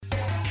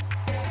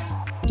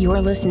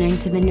You're listening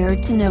to the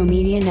Nerd to Know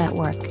Media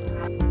Network.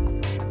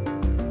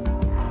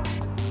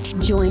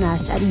 Join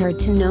us at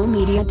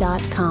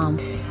nerdtoknowmedia.com.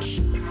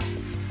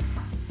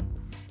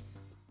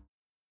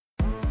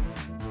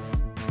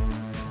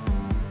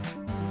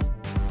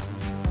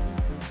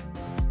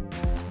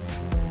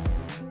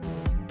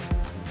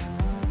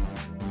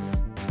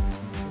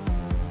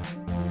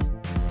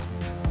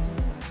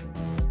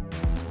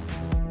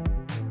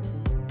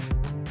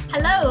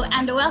 Hello,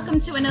 and welcome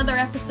to another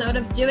episode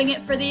of Doing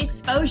It for the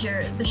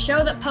Exposure, the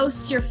show that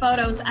posts your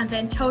photos and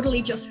then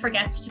totally just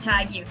forgets to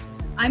tag you.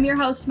 I'm your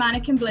host,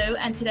 Mannequin Blue,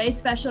 and today's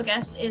special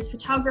guest is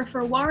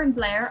photographer Warren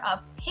Blair of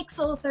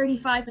Pixel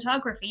 35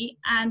 Photography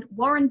and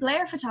Warren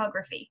Blair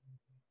Photography.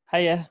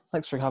 Hiya,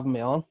 thanks for having me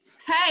on.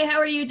 Hey, how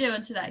are you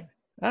doing today?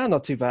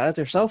 Not too bad.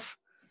 Yourself?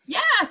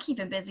 Yeah,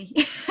 keeping busy.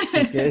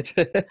 Good.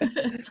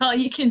 That's all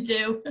you can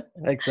do.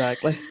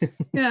 Exactly.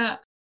 Yeah.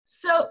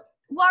 So,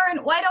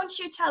 Warren, why don't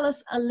you tell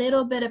us a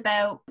little bit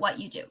about what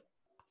you do?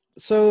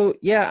 So,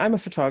 yeah, I'm a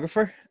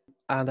photographer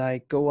and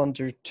I go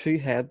under two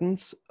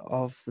headings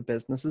of the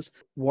businesses.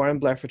 Warren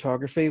Blair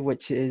Photography,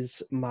 which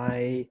is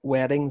my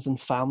weddings and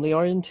family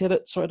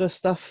orientated sort of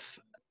stuff.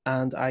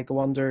 And I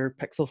go under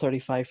Pixel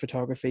 35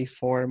 Photography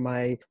for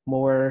my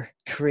more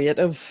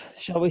creative,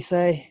 shall we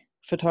say,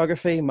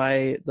 photography,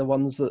 the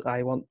ones that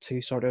I want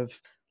to sort of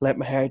let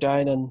my hair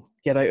down and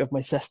get out of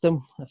my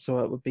system. So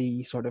it would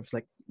be sort of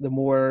like the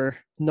more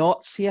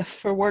not safe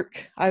for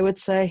work, I would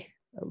say.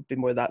 It would be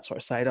more that sort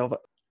of side of it.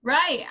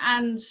 Right.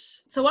 And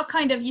so what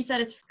kind of, you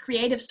said it's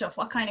creative stuff.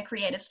 What kind of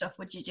creative stuff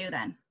would you do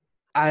then?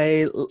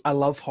 I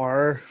love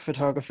horror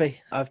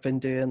photography. I've been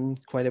doing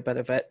quite a bit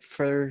of it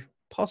for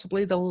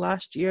possibly the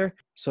last year.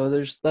 So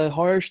there's the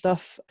horror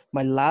stuff.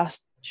 My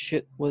last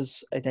shoot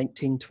was a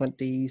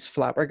 1920s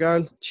Flapper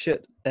Girl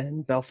shoot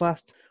in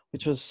Belfast,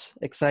 which was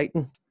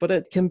exciting. But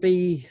it can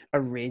be a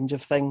range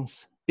of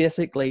things.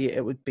 Basically,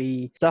 it would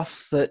be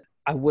stuff that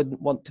I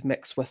wouldn't want to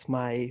mix with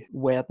my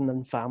wedding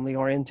and family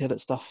oriented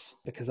stuff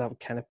because that would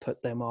kind of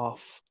put them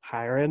off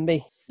hiring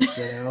me, you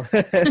know.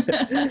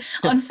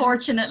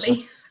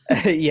 Unfortunately.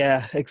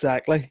 Yeah,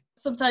 exactly.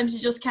 Sometimes you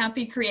just can't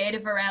be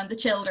creative around the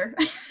children.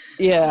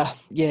 Yeah,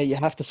 you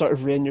have to sort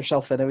of rein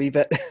yourself in a wee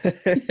bit.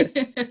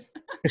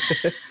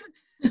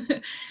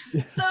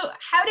 So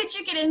how did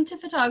you get into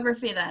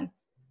photography then?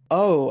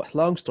 Oh,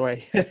 long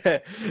story.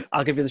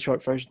 I'll give you the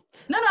short version.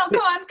 No, go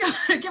on.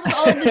 Give us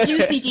all of the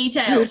juicy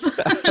details.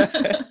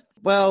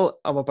 Well,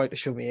 I'm about to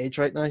show my age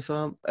right now,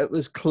 so it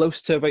was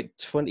close to about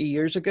 20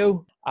 years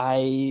ago.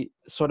 I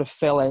sort of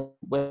fell in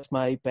with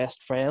my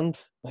best friend,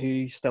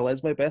 who still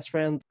is my best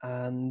friend,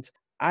 and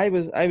I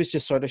was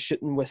just sort of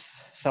shooting with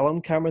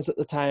film cameras at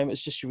the time.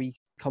 It's just your wee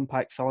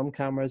compact film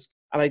cameras,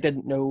 and I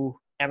didn't know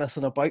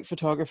anything about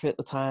photography at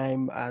the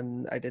time,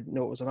 and I didn't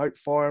know it was an art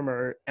form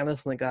or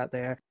anything like that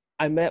there.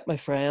 I met my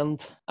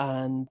friend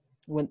and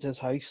went to his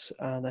house,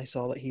 and I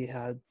saw that he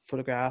had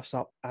photographs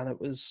up, and it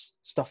was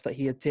stuff that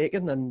he had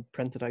taken and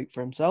printed out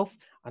for himself.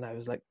 And I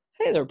was like,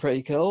 hey, they're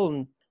pretty cool.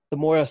 And the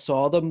more I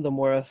saw them, the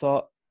more I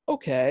thought,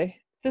 okay,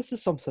 this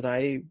is something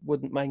I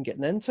wouldn't mind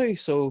getting into.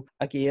 So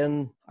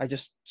again, I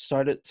just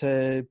started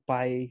to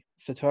buy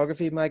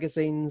photography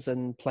magazines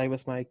and play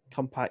with my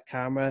compact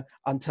camera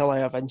until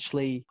I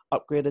eventually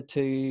upgraded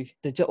to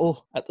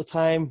digital. At the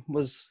time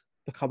was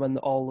becoming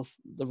all of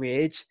the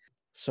rage.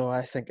 So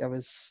I think I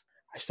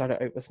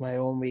started out with my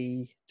own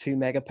wee 2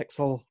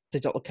 megapixel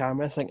digital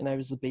camera thinking I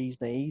was the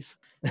bee's knees.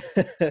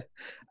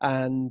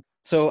 And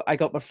so I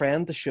got my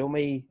friend to show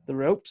me the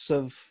ropes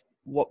of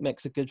what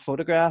makes a good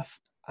photograph,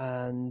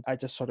 and I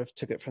just sort of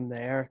took it from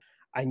there.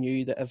 I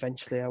knew that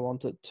eventually I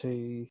wanted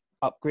to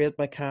upgrade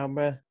my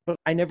camera, but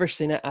I never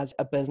seen it as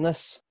a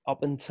business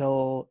up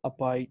until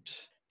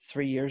about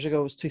 3 years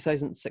ago. It was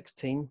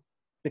 2016,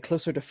 be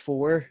closer to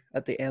 4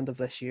 at the end of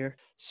this year.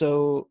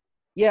 So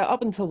yeah,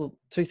 up until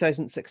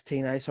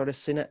 2016, I sort of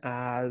seen it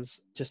as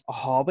just a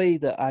hobby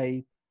that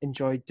I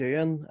enjoyed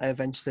doing. I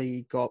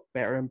eventually got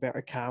better and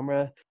better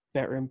camera,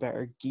 better and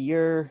better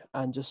gear,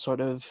 and just sort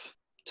of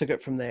took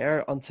it from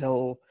there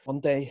until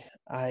one day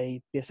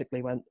I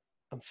basically went,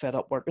 I'm fed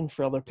up working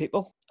for other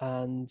people,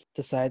 and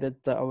decided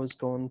that I was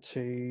going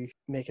to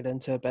make it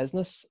into a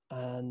business.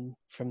 And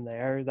from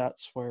there,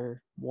 that's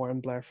where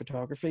Warren Blair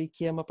Photography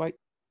came about.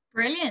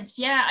 Brilliant.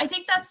 Yeah, I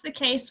think that's the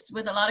case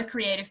with a lot of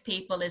creative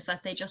people, is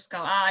that they just go,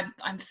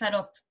 I'm fed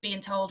up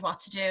being told what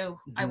to do.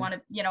 I want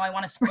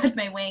to spread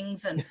my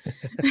wings and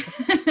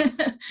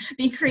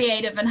be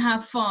creative and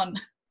have fun.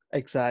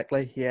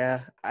 Exactly, yeah.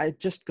 I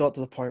just got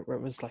to the point where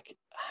it was like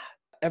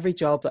every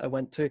job that I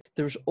went to,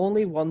 there was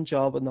only one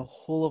job in the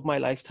whole of my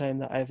lifetime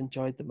that I've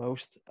enjoyed the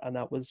most, and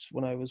that was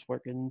when I was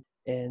working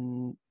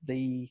in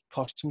the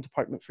costume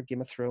department for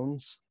Game of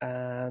Thrones.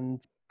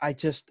 And I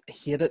just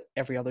hated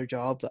every other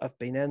job that I've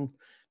been in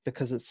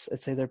because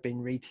it's either been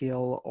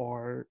retail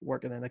or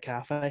working in a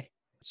cafe.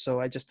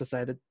 So I just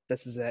decided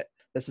this is it.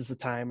 This is the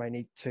time I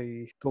need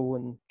to go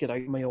and get out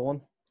on my own.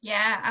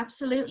 Yeah,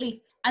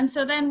 absolutely. And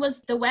so then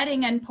was the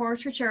wedding and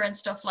portraiture and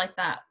stuff like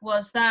that,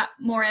 was that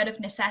more out of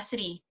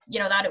necessity,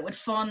 that it would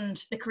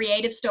fund the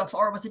creative stuff,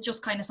 or was it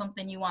just kind of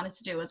something you wanted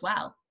to do as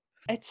well?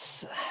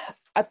 It's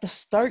at the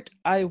start,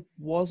 I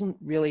wasn't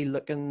really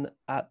looking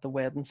at the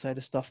wedding side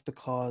of stuff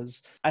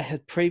because I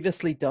had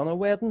previously done a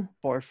wedding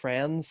for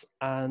friends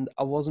and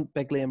I wasn't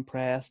bigly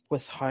impressed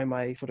with how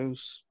my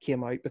photos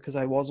came out because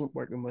I wasn't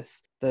working with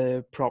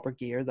the proper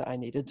gear that I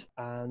needed.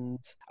 And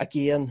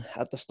again,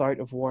 at the start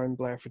of Warren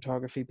Blair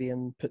photography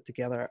being put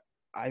together,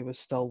 I was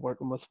still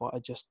working with what I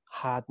just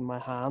had in my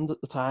hand at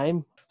the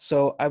time.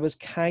 So I was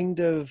kind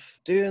of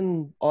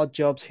doing odd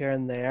jobs here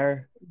and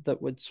there that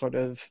would sort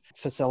of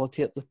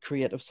facilitate the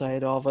creative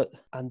side of it.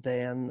 And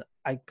then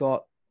I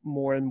got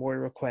more and more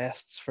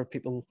requests for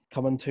people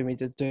coming to me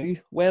to do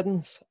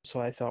weddings. So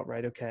I thought,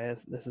 right, okay,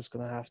 this is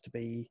going to have to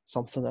be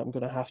something that I'm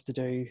going to have to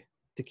do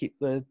to keep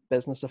the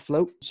business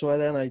afloat. So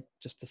then I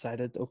just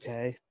decided,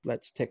 okay,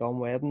 let's take on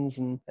weddings,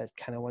 and it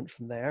kind of went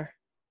from there.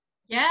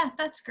 Yeah,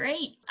 that's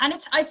great. And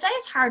I'd say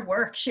it's hard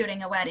work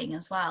shooting a wedding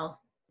as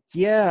well.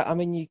 Yeah, I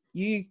mean,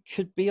 you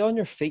could be on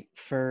your feet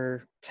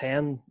for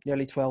 10,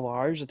 nearly 12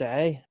 hours a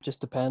day,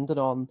 just depending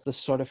on the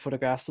sort of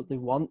photographs that they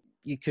want.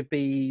 You could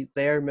be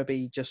there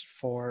maybe just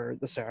for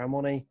the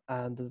ceremony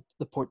and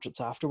the portraits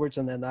afterwards,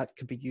 and then that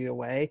could be you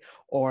away.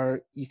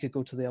 Or you could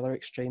go to the other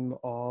extreme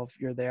of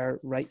you're there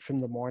right from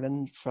the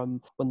morning,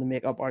 from when the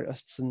makeup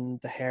artists and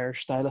the hair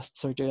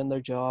stylists are doing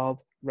their job,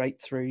 right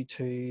through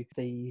to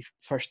the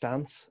first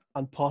dance.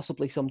 And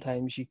possibly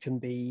sometimes you can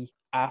be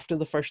after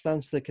the first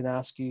dance, they can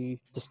ask you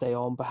to stay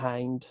on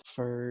behind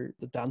for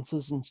the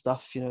dances and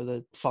stuff,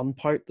 the fun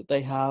part that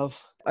they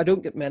have. I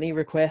don't get many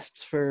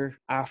requests for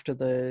after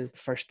the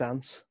first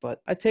dance, but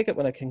I take it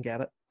when I can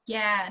get it.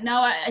 Yeah,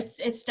 no,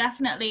 it's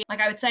definitely, like,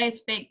 I would say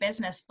it's big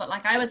business, but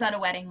like I was at a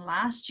wedding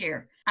last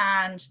year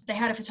and they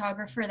had a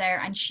photographer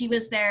there and she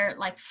was there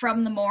like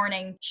from the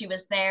morning. She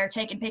was there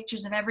taking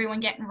pictures of everyone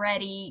getting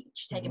ready.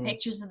 She's taking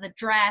pictures of the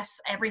dress,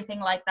 everything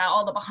like that,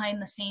 all the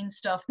behind the scenes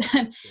stuff.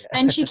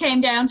 Then she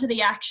came down to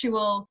the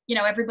actual,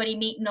 everybody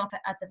meeting up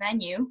at the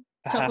venue.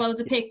 Took loads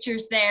of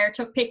pictures there,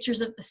 took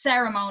pictures of the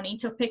ceremony,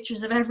 took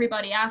pictures of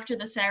everybody after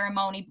the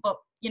ceremony, but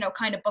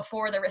kind of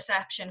before the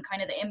reception,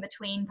 kind of the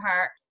in-between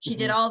part. She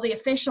did all the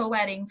official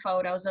wedding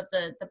photos of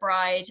the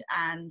bride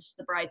and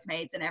the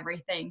bridesmaids and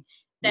everything.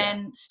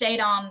 Then stayed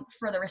on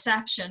for the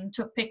reception,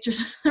 took pictures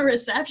of the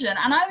reception.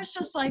 And I was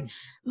just like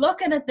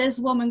looking at this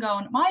woman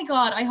going, my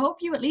God, I hope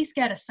you at least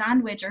get a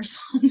sandwich or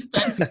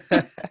something.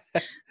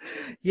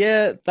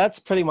 Yeah, that's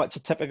pretty much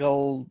a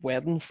typical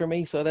wedding for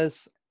me. So it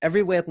is.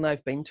 Every wedding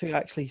I've been to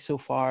actually so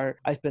far,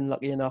 I've been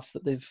lucky enough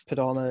that they've put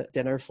on a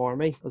dinner for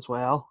me as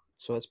well.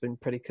 So it's been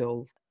pretty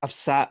cool. I've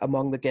sat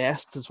among the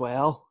guests as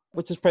well,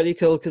 which is pretty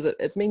cool because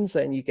it means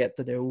then you get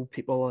to know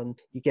people and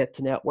you get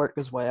to network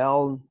as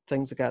well and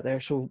things like that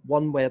there. So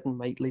one wedding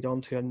might lead on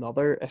to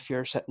another if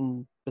you're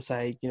sitting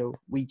beside,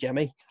 wee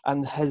Jimmy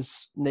and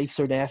his niece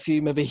or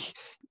nephew maybe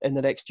in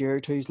the next year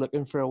or two is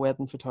looking for a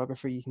wedding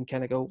photographer. You can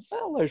kind of go,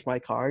 well, there's my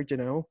card,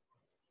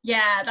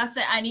 Yeah, that's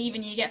it. And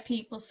even you get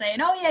people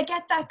saying, oh yeah,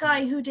 get that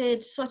guy who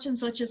did such and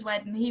such's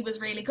wedding. He was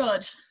really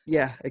good.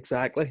 Yeah,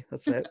 exactly.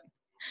 That's it.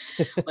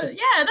 Well,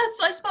 yeah,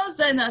 I suppose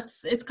then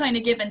it's kind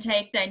of give and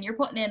take then. You're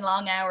putting in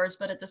long hours,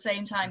 but at the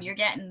same time, you're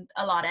getting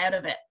a lot out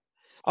of it.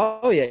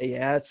 Oh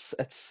yeah.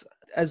 It's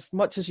as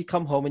much as you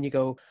come home and you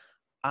go,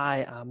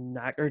 I am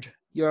knackered.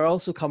 You're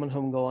also coming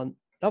home going,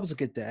 that was a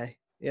good day,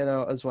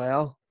 as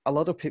well. A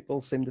lot of people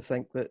seem to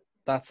think that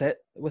that's it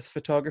with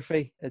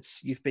photography.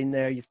 It's you've been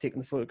there, you've taken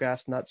the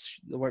photographs, and that's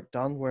the work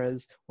done.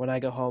 Whereas when I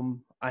go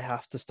home, I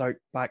have to start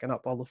backing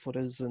up all the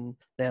photos and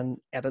then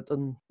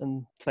editing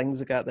and things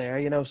like that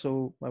there,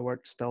 so my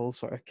work still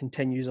sort of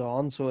continues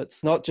on. So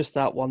it's not just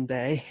that one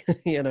day,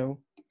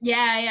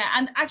 Yeah.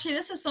 And actually,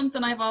 this is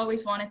something I've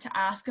always wanted to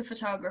ask a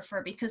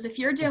photographer, because if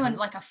you're doing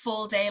like a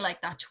full day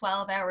like that,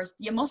 12 hours,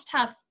 you must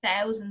have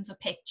thousands of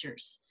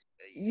pictures.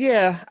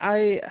 Yeah,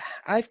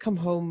 I've come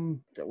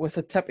home with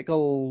a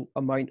typical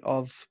amount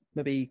of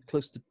maybe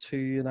close to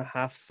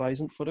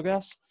 2,500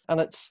 photographs.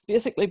 And it's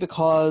basically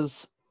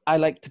because I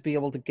like to be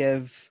able to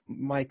give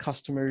my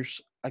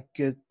customers a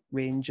good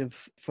range of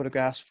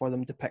photographs for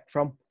them to pick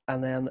from.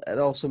 And then it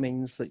also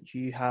means that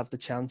you have the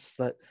chance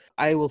that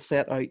I will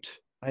set out,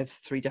 I have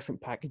 3 different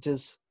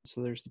packages.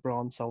 So there's the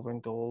bronze, silver,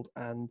 and gold.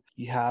 And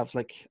you have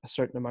like a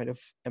certain amount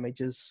of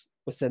images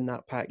within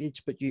that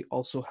package, but you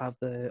also have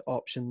the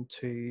option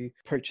to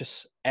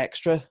purchase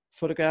extra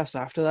photographs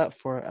after that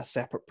for a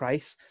separate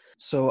price.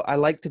 So I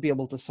like to be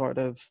able to sort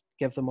of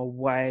give them a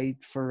wide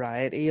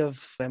variety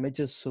of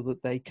images so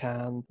that they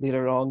can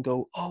later on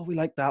go, oh, we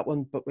like that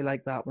one, but we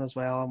like that one as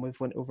well, and we've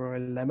went over our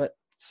limit,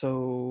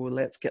 so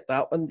let's get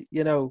that one,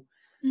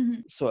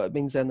 So it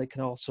means then they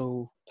can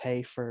also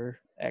pay for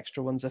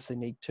extra ones if they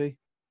need to.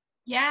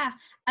 Yeah.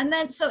 And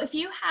then, so if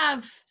you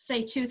have,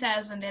 say,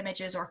 2,000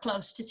 images or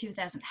close to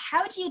 2,000,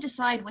 how do you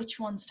decide which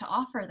ones to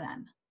offer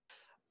then?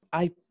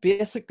 I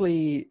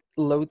basically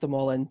load them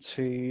all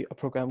into a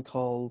program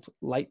called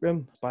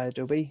Lightroom by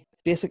Adobe.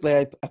 basically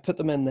I put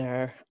them in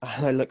there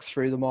and I look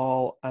through them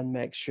all and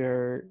make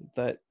sure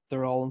that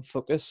they're all in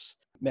focus,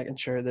 making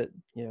sure that,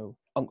 you know,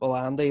 Uncle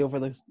Andy over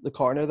the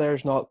corner there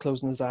is not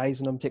closing his eyes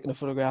when I'm taking a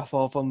photograph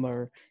of him,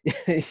 or,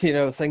 you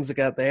know, things like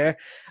that there.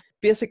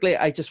 Basically,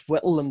 I just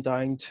whittle them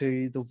down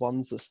to the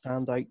ones that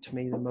stand out to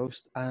me the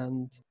most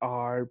and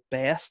are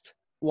best.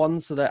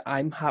 Ones that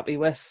I'm happy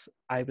with,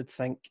 I would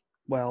think,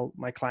 well,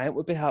 my client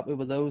would be happy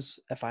with those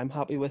if I'm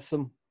happy with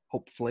them,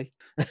 hopefully.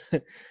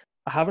 I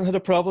haven't had a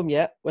problem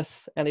yet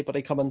with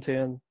anybody coming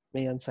to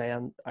me and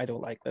saying I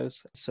don't like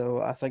those. So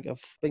I think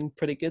I've been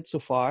pretty good so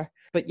far.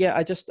 But yeah,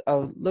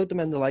 I'll load them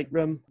in the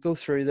Lightroom, go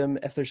through them.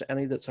 If there's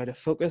any that's out of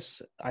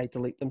focus, I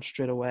delete them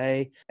straight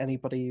away.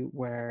 Anybody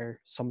where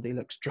somebody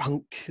looks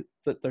drunk,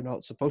 that they're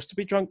not supposed to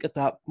be drunk at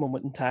that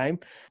moment in time,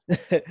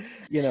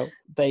 you know,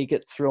 they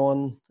get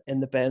thrown in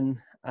the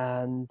bin,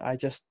 and I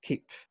just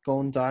keep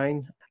going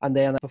down. And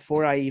then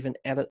before I even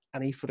edit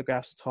any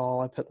photographs at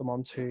all, I put them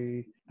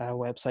onto a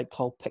website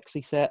called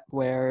Pixieset,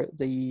 where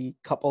the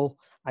couple,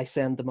 I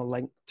send them a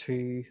link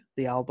to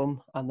the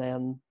album, and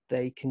then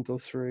they can go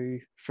through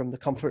from the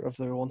comfort of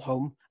their own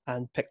home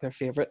and pick their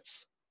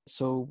favorites.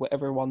 So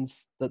whatever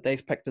ones that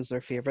they've picked as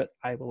their favorite,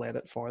 I will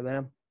edit for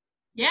them.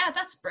 Yeah,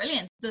 that's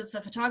brilliant. There's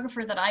a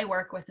photographer that I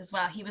work with as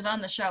well. He was on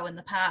the show in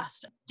the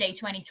past, Day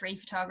 23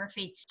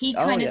 Photography. He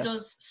kind of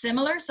does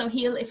similar. So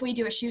if we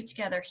do a shoot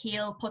together,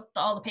 he'll put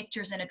all the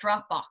pictures in a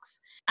Dropbox.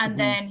 And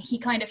then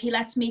he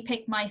lets me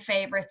pick my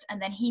favorites,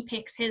 and then he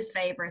picks his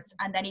favorites.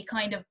 And then he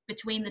kind of,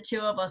 between the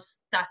two of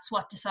us, that's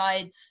what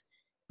decides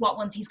what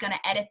ones he's going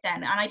to edit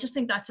then. And I just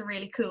think that's a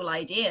really cool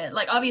idea.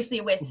 Like, obviously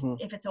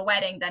if it's a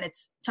wedding, then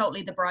it's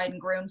totally the bride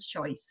and groom's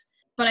choice.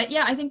 But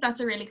I think that's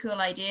a really cool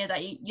idea,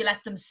 that you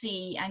let them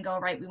see and go,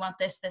 right, we want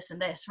this, this,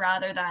 and this,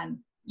 rather than,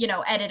 you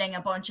know, editing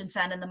a bunch and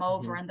sending them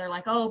over and they're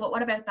like, oh, but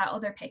what about that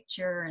other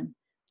picture? And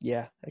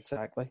yeah,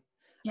 exactly.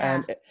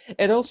 Yeah.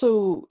 It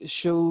also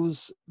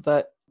shows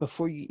that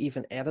before you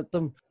even edit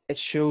them, it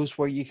shows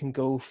where you can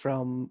go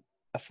from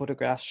a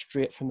photograph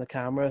straight from the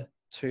camera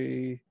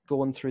to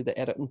going through the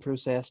editing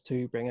process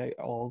to bring out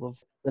all of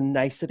the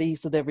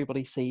niceties that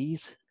everybody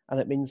sees. And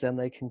it means then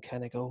they can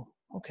kind of go,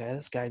 okay,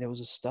 this guy knows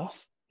his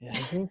stuff. Yeah.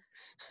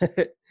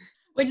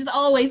 Which is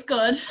always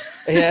good.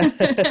 Yeah,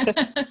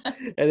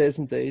 it is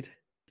indeed.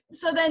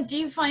 So then, do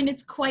you find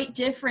it's quite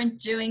different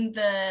doing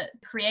the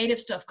creative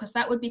stuff? Because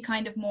that would be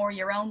kind of more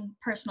your own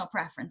personal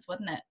preference,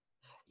 wouldn't it?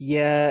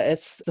 Yeah,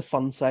 it's the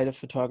fun side of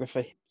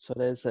photography. So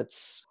it is.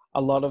 It's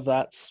a lot of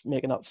that's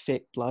making up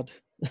fake blood.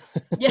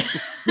 Yeah.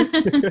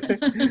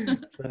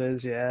 So it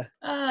is, yeah.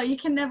 Oh, you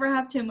can never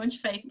have too much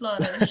fake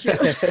blood at a shoot.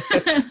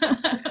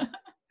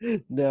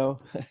 No.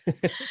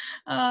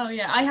 Oh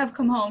yeah, I have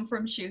come home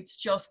from shoots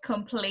just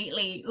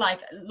completely, like,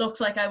 looks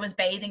like I was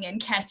bathing in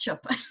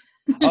ketchup.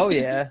 Oh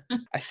yeah,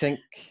 I think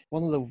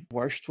one of the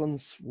worst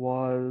ones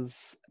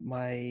was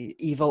my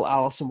evil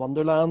Alice in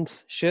Wonderland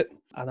shoot,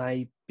 and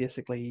I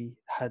basically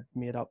had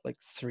made up like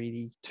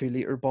 3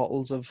 2-liter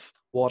bottles of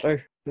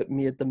water but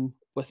made them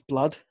with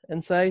blood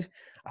inside,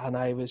 and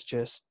I was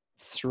just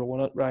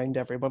throwing it round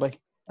everybody.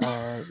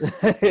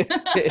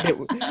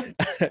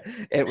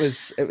 It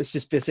was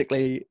just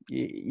basically,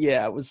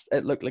 yeah,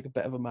 it looked like a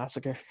bit of a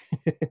massacre.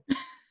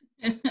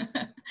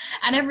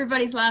 And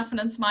everybody's laughing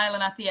and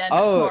smiling at the end,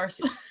 of course.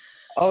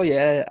 Oh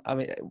yeah, I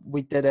mean,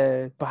 we did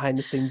a behind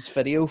the scenes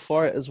video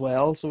for it as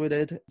well, so we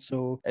did.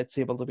 So it's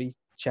able to be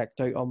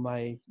checked out on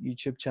my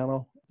YouTube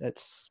channel.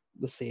 It's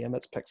the same,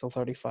 it's Pixel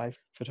 35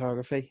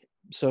 Photography.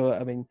 So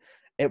I mean,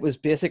 it was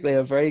basically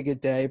a very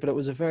good day, but it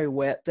was a very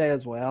wet day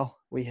as well.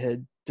 We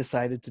had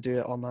decided to do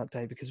it on that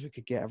day because we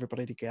could get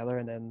everybody together,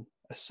 and then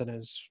as soon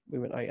as we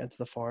went out into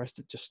the forest,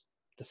 it just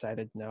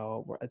decided,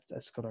 no,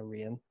 it's going to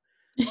rain.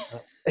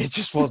 It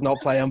just was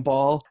not playing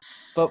ball,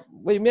 but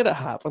we made it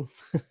happen.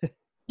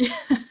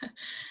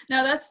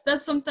 Now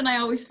that's something I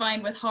always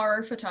find with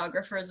horror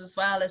photographers as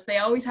well, is they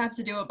always have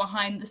to do it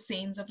behind the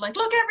scenes of like,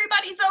 look,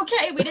 everybody's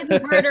okay, we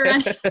didn't murder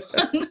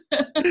anyone.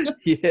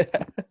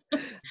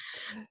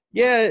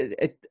 Yeah,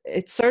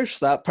 it serves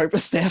that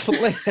purpose,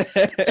 definitely.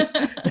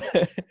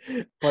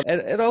 But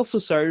it also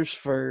serves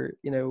for,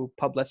 you know,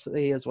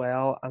 publicity as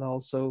well, and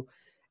also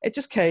it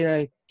just kind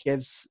of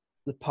gives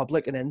the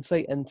public an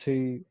insight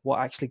into what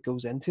actually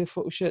goes into a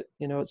photo shoot.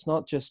 You know, it's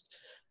not just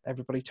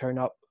everybody turn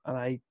up and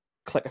I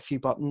click a few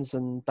buttons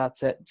and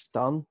that's it, it's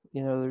done.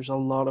 You know, there's a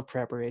lot of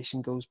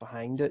preparation goes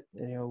behind it,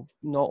 you know,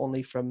 not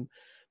only from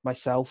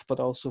myself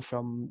but also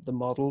from the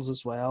models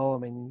as well. I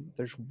mean,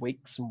 there's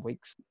weeks and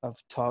weeks of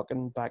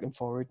talking back and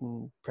forward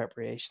and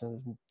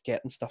preparation and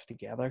getting stuff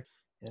together,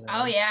 you know.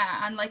 Oh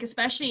yeah, and like,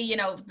 especially, you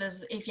know,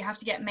 if you have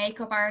to get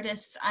makeup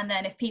artists, and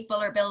then if people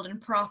are building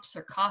props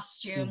or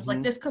costumes,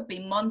 like this could be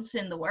months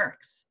in the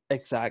works.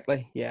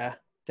 Exactly, yeah,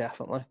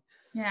 definitely.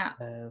 Yeah.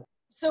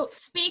 So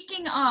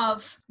speaking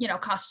of, you know,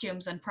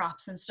 costumes and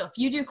props and stuff,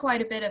 you do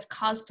quite a bit of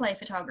cosplay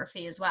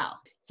photography as well.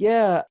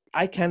 Yeah,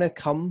 I kind of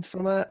come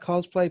from a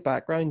cosplay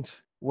background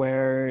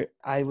where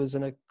I was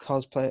in a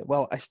cosplay,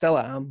 well, I still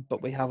am,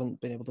 but we haven't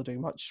been able to do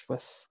much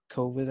with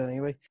COVID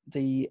anyway.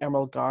 The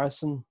Emerald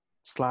Garrison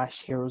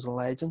slash Heroes and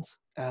Legends.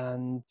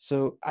 And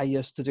so I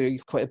used to do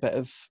quite a bit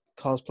of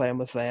cosplaying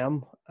with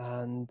them.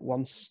 And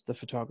once the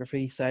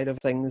photography side of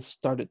things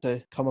started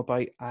to come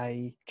about,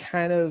 I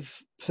kind of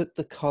put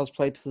the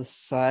cosplay to the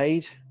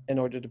side in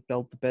order to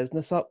build the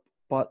business up.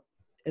 But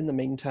in the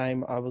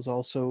meantime, I was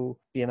also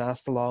being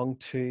asked along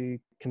to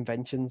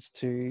conventions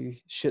to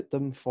shoot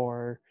them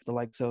for the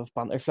likes of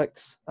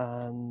Banterflix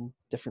and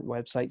different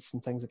websites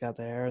and things like that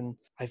there. And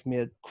I've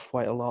made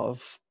quite a lot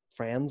of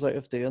friends out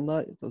of doing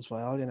that as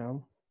well, you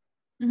know.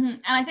 Mm-hmm.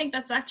 And I think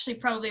that's actually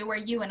probably where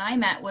you and I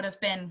met, would have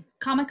been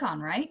Comic-Con,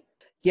 right?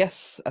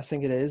 Yes, I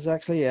think it is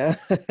actually, yeah.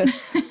 I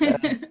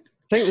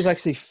think it was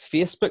actually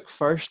Facebook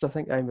first. I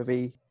think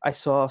I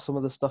saw some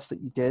of the stuff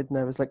that you did and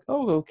I was like,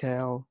 oh, okay,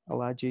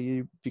 I'll add you.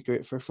 You'd be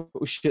great for a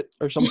photo shoot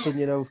or something,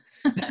 you know.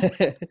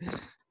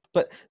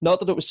 But not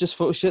that it was just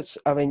photo shoots.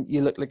 I mean,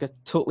 you look like a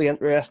totally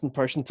interesting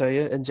person to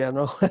you in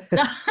general.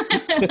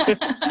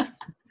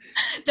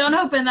 Don't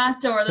open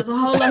that door. There's a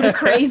whole lot of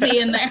crazy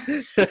in there.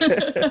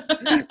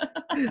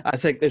 I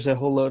think there's a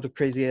whole load of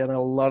crazy in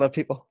a lot of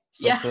people.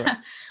 Yeah.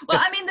 Well,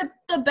 I mean,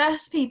 the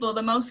best people,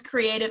 the most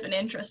creative and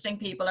interesting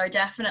people are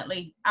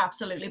definitely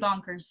absolutely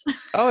bonkers.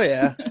 Oh,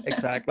 yeah,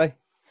 exactly.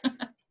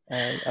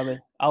 I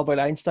mean, Albert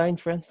Einstein,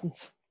 for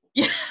instance.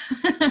 Yeah.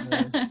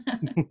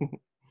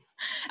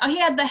 Oh, he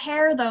had the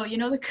hair, though, you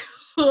know, the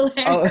cool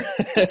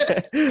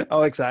hair.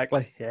 Oh,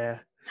 exactly, yeah.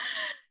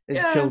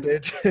 He's cool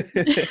dude.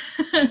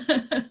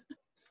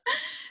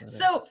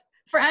 So,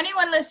 for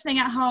anyone listening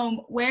at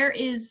home, where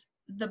is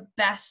the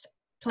best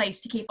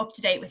place to keep up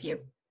to date with you?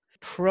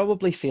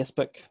 Probably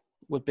Facebook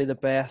would be the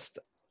best.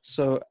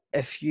 So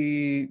if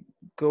you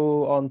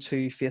go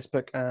onto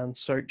Facebook and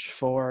search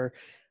for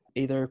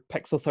either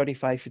Pixel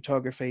 35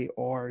 photography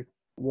or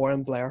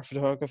Warren Blair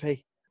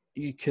photography,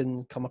 you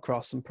can come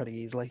across them pretty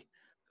easily.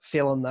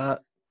 Failing that,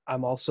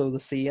 I'm also the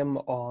same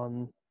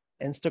on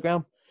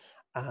Instagram,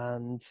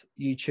 and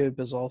YouTube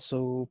is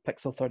also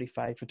Pixel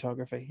 35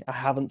 photography. I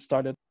haven't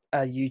started a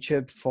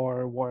YouTube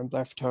for Warren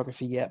Blair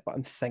photography yet, but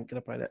I'm thinking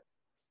about it.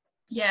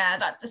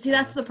 Yeah,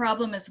 that's the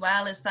problem as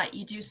well, is that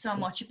you do so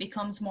much, it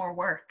becomes more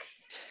work.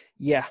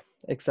 Yeah,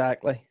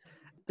 exactly.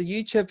 The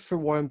YouTube for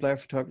Warren Blair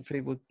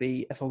photography would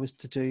be if I was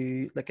to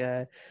do like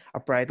a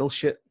bridal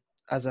shoot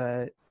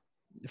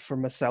for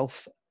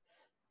myself,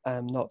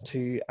 not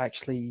to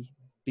actually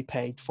be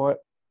paid for it.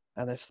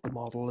 And if the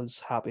model is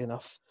happy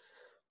enough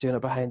doing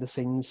it behind the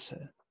scenes,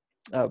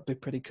 that would be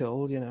pretty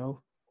cool, you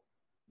know.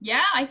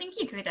 Yeah, I think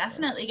you could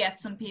definitely get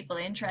some people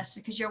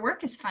interested because your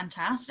work is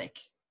fantastic.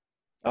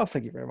 Oh,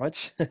 thank you very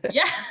much.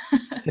 Yeah.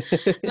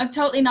 I'm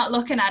totally not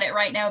looking at it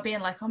right now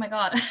being like, oh my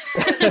God.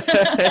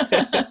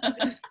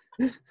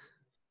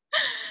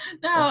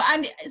 No,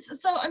 and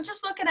so I'm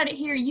just looking at it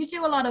here. You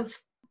do a lot of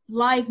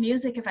live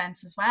music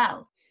events as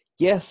well.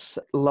 Yes,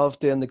 love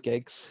doing the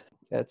gigs.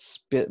 It's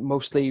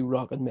mostly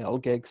rock and metal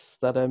gigs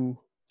that I'm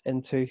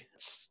into.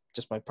 It's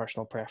just my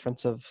personal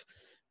preference of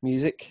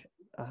music,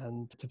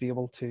 and to be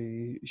able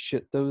to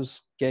shoot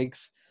those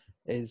gigs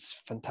is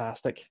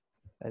fantastic.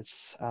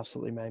 It's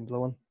absolutely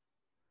mind-blowing.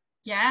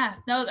 Yeah,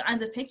 no,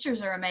 and the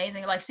pictures are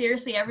amazing. Like,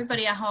 seriously,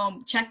 everybody at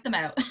home, check them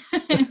out.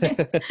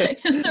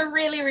 Because they're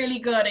really, really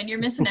good, and you're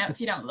missing out if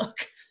you don't look.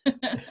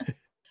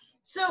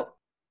 So,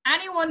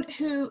 anyone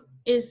who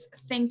is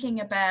thinking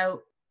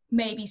about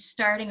maybe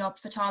starting up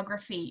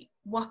photography,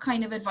 what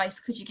kind of advice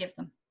could you give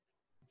them?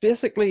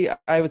 Basically,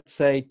 I would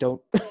say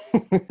don't.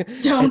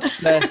 Don't.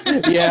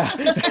 Yeah.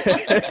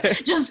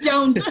 Just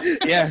don't.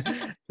 Yeah.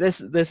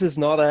 This is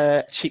not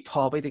a cheap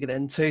hobby to get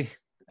into.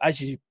 As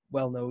you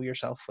well know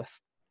yourself with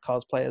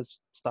cosplay as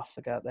stuff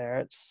like that there,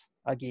 it's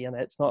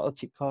not a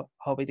cheap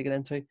hobby to get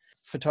into.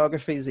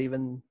 Photography is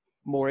even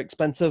more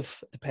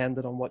expensive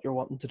depending on what you're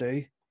wanting to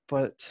do.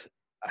 But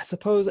I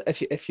suppose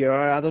if you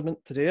are adamant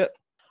to do it,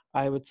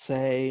 I would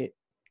say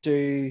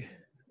do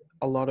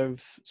a lot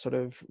of sort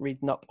of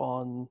reading up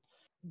on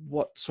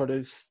what sort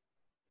of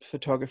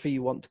photography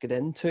you want to get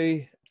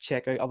into,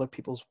 check out other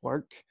people's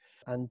work,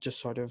 and just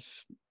sort of,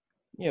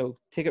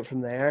 take it from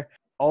there.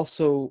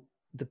 Also,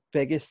 the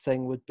biggest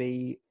thing would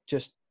be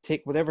just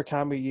take whatever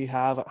camera you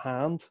have at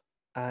hand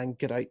and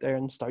get out there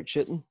and start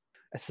shooting.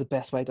 It's the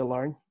best way to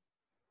learn.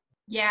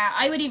 Yeah,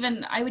 I would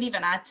even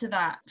add to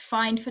that,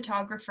 find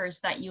photographers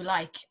that you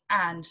like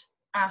and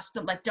ask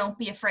them, like, don't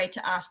be afraid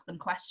to ask them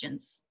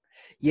questions.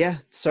 Yeah,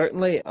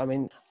 certainly. I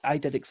mean, I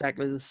did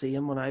exactly the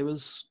same when I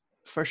was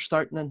first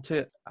starting into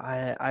it.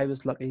 I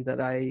was lucky that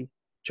I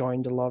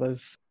joined a lot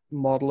of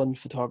model and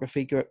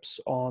photography groups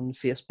on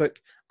Facebook,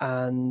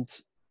 and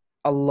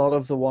a lot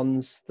of the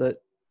ones that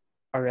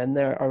are in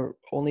there are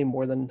only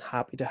more than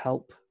happy to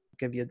help,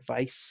 give you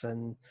advice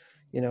and,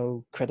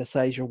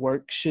 criticize your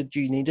work should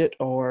you need it,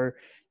 or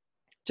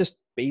just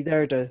be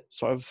there to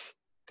sort of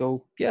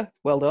go, yeah,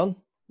 well done,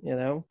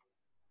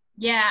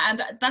 Yeah,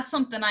 and that's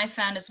something I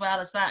found as well,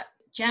 is that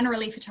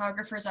generally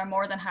photographers are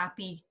more than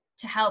happy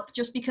to help,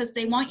 just because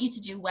they want you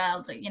to do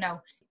well,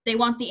 that they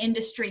want the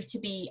industry to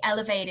be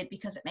elevated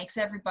because it makes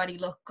everybody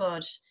look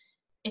good.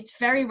 it's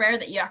very rare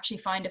that you actually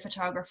find a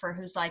photographer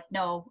who's like,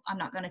 no, I'm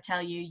not going to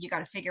tell you, you got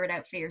to figure it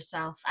out for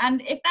yourself.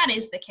 And if that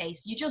is the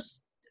case, you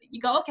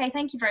go, okay,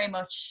 thank you very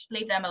much,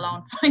 leave them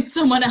alone, find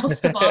someone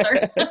else to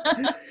bother.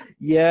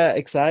 Yeah,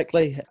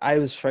 exactly. I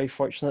was very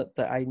fortunate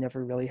that I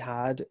never really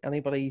had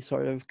anybody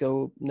sort of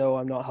go, no,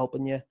 I'm not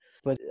helping you.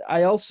 But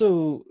I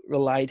also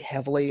relied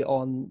heavily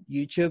on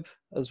YouTube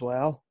as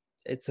well.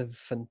 It's a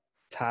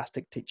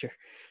fantastic teacher.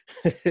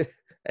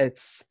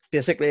 It's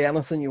basically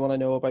anything you want to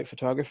know about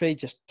photography,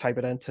 just type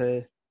it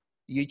into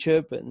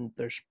YouTube and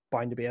there's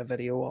bound to be a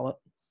video on it.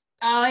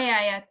 Oh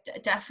yeah,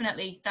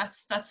 definitely.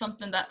 That's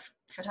something that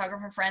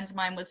photographer friends of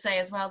mine would say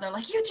as well. They're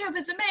like, YouTube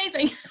is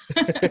amazing.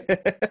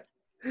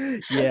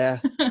 Yeah,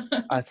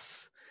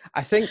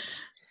 I think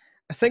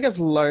I've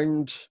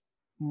learned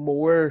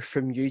more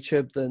from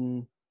YouTube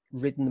than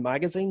reading the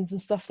magazines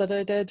and stuff that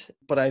I did,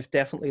 but I've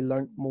definitely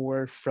learned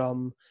more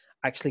from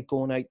actually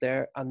going out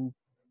there and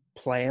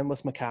playing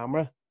with my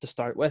camera to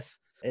start with.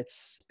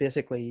 It's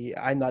basically,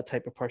 I'm that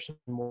type of person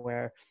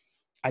where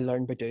I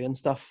learn by doing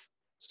stuff,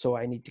 so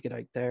I need to get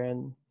out there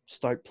and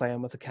start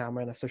playing with the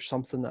camera, and if there's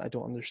something that I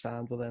don't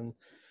understand, well then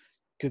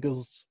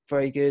Google's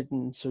very good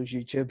and so's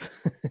YouTube.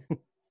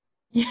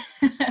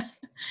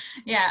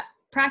 Yeah,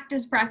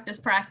 practice, Yep,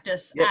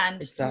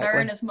 and exactly.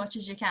 learn as much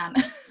as you can.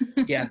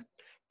 Yeah,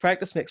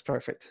 practice makes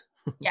perfect.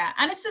 Yeah,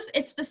 and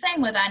it's the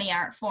same with any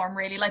art form,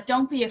 really. Like,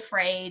 don't be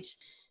afraid,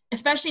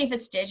 especially if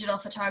it's digital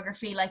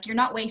photography. Like, you're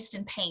not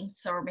wasting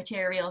paints or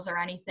materials or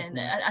anything.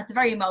 At the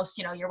very most,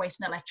 you're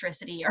wasting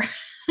electricity or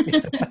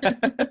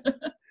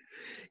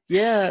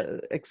Yeah,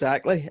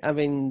 exactly. I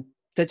mean,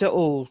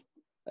 digital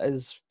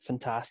is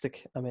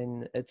fantastic. I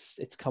mean, it's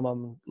come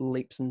on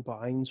leaps and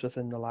bounds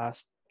within the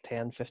last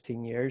 10,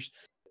 15 years.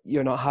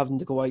 You're not having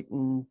to go out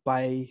and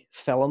buy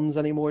films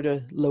anymore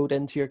to load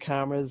into your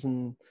cameras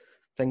and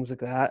things like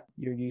that.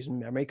 You're using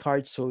memory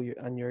cards, so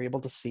you're able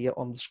to see it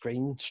on the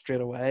screen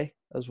straight away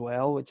as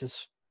well, which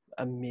is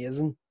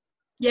amazing.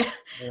 Yeah,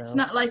 it's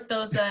not like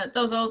those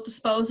old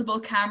disposable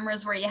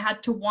cameras where you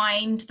had to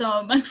wind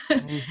them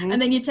and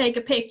then you take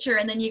a picture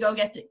and then you go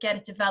get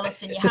it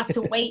developed and you have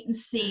to wait and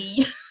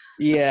see.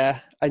 Yeah,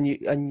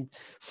 and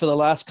for the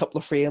last couple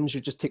of frames, you're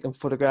just taking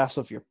photographs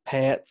of your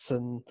pets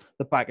and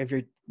the back of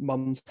your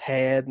mum's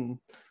head and.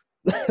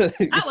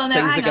 Well,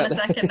 now hang on a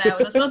second. Now,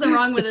 there's nothing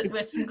wrong with it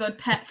with some good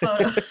pet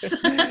photos.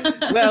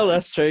 Well,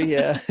 that's true.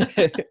 Yeah.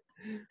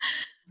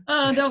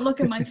 Oh, don't look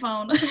at my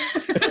phone.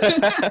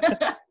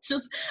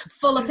 Just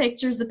full of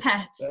pictures of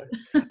pets.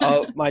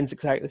 Oh, mine's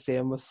exactly the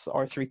same with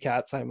our 3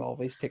 cats. I'm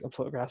always taking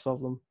photographs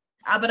of them.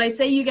 But I'd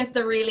say you get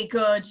the really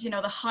good,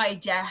 the high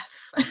def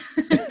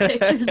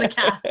pictures of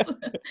cats.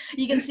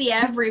 You can see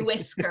every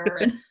whisker.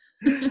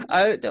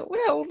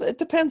 Well, it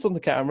depends on the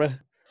camera.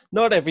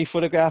 Not every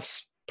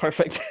photograph's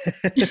perfect.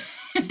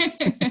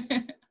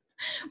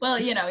 Well,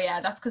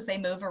 yeah, that's because they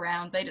move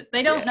around.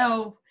 They don't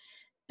know.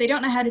 They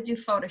don't know how to do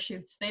photo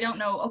shoots. They don't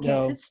know, okay,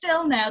 No. sit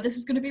still now. This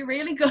is going to be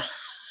really good.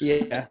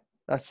 Yeah,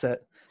 that's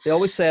it. They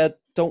always said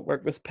don't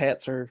work with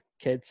pets or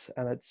kids,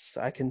 and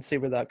I can see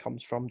where that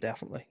comes from,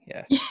 definitely.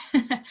 Yeah.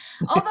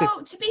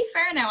 Although, to be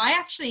fair now, I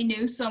actually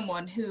knew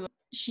someone who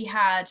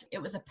it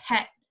was a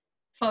pet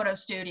photo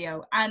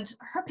studio, and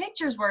her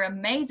pictures were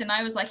amazing.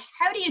 I was like,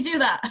 how do you do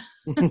that?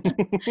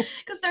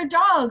 Because they're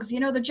dogs,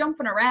 they're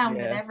jumping around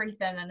and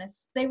everything, and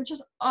it's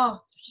just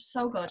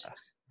so good.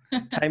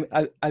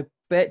 I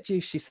bet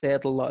you she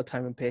said a lot of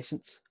time and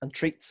patience and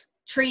treats.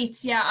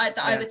 Yeah,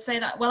 I would say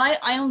that. Well,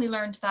 I only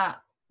learned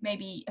that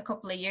maybe a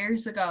couple of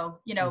years ago,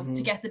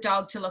 to get the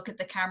dog to look at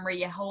the camera,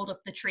 you hold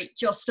up the treat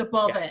just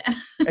above it.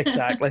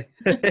 Exactly.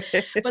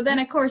 But then,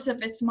 of course,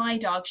 if it's my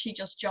dog, she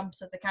just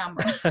jumps at the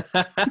camera.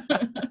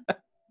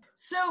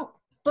 So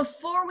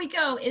before we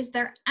go, is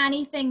there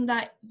anything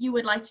that you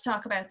would like to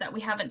talk about that we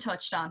haven't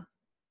touched on?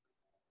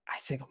 I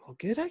think I'm all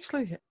good,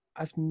 actually.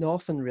 I've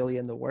nothing really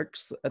in the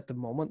works at the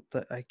moment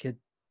that I could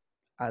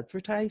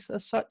advertise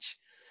as such.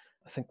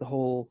 I think the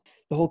whole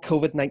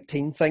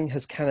COVID-19 thing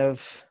has kind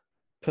of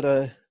put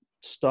a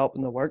stop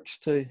in the works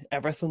to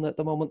everything at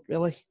the moment,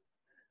 really.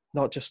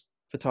 Not just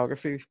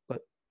photography,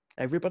 but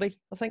everybody,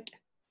 I think.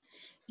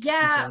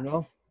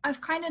 Yeah, I've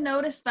kind of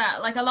noticed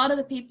that, like, a lot of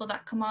the people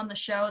that come on the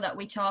show that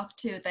we talk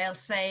to, they'll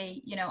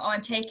say, oh,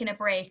 I'm taking a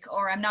break,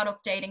 or I'm not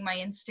updating my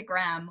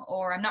Instagram,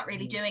 or I'm not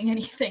really doing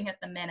anything at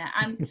the minute.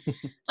 And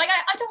like,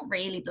 I don't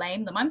really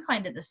blame them. I'm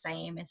kind of the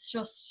same. It's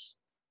just,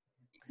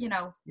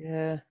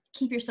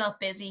 keep yourself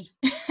busy.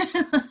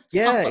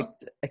 Yeah,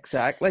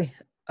 exactly.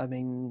 I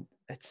mean,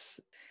 it's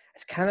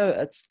kind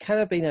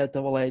of been a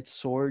double-edged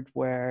sword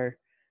where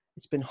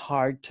it's been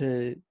hard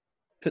to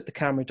put the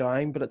camera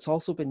down, but it's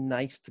also been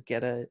nice to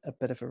get a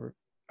bit of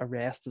a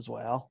rest as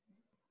well.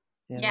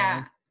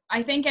 Yeah,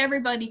 I think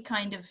everybody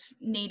kind of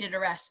needed a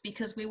rest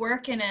because we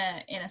work in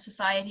a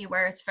society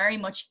where it's very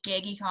much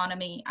gig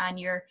economy, and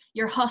you're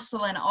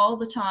hustling all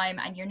the time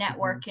and you're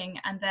networking,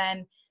 and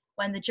then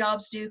when the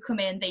jobs do come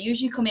in, they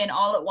usually come in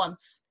all at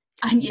once,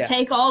 and you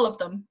take all of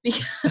them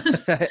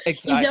because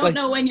exactly. You don't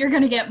know when you're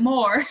going to get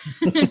more.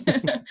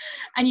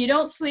 And you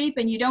don't sleep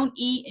and you don't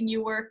eat and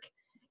you work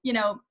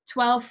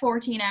 12,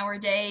 14-hour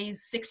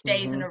days, 6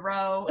 days in a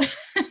row.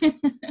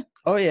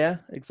 Oh yeah,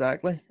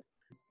 exactly.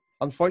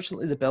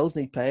 Unfortunately, the bills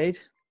need paid.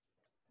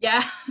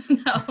 Yeah,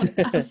 no,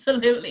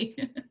 absolutely.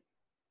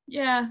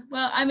 Yeah,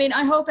 well, I mean,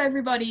 I hope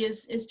everybody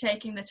is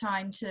taking the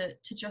time to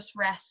just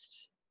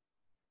rest,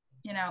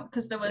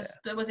 because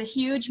there was a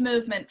huge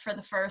movement for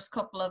the first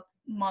couple of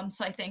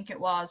months, I think it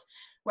was,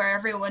 where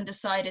everyone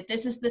decided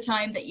this is the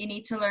time that you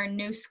need to learn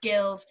new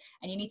skills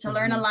and you need to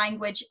learn a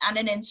language and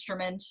an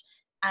instrument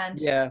and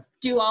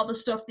do all the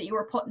stuff that you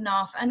were putting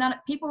off. And then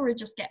people were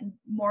just getting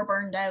more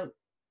burned out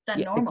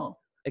than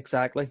normal.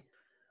 Exactly.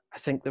 I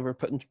think they were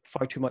putting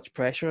far too much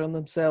pressure on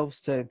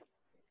themselves to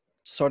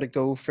sort of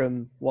go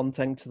from one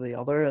thing to the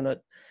other. And I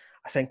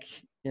think,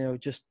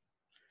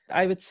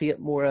 I would see it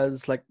more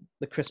as like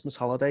the Christmas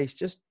holidays.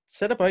 Just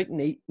sit about and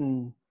eat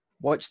and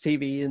watch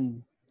TV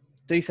and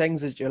do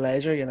things at your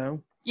leisure,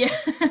 Yeah.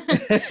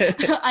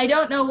 I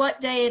don't know what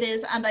day it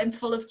is and I'm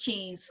full of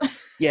cheese.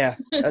 Yeah,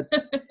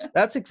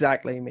 that's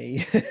exactly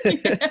me.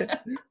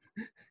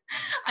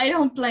 I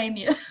don't blame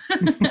you.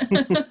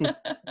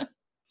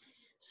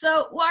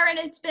 So, Warren,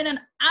 it's been an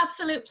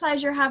absolute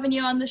pleasure having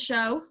you on the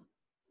show.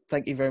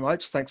 Thank you very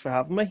much. Thanks for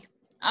having me.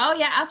 Oh,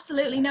 yeah,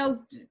 absolutely. No,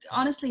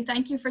 honestly,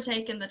 thank you for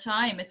taking the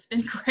time. It's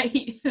been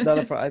great.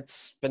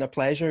 It's been a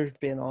pleasure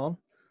being on.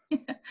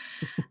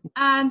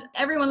 And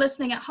everyone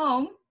listening at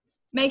home,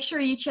 make sure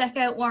you check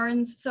out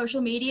Warren's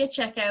social media.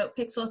 Check out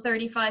Pixel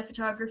 35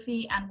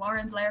 Photography and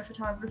Warren Blair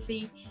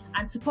Photography,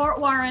 and support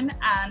Warren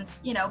and,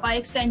 by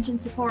extension,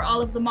 support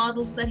all of the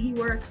models that he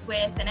works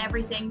with and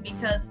everything,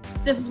 because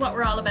this is what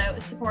we're all about,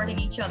 is supporting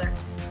each other.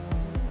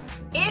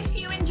 If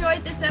you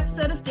enjoyed this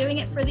episode of Doing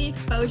It for the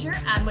Exposure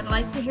and would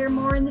like to hear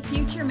more in the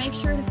future, make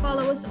sure to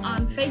follow us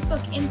on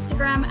Facebook,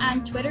 Instagram,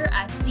 and Twitter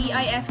at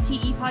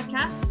DIFTE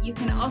Podcast. You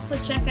can also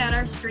check out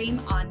our stream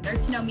on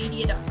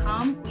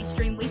nerdtoknowmedia.com. We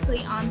stream weekly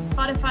on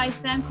Spotify,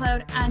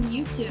 SoundCloud, and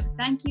YouTube.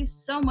 Thank you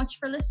so much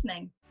for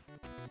listening.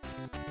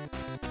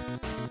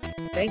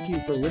 Thank you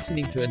for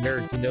listening to a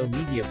Nerd to Know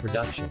Media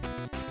production.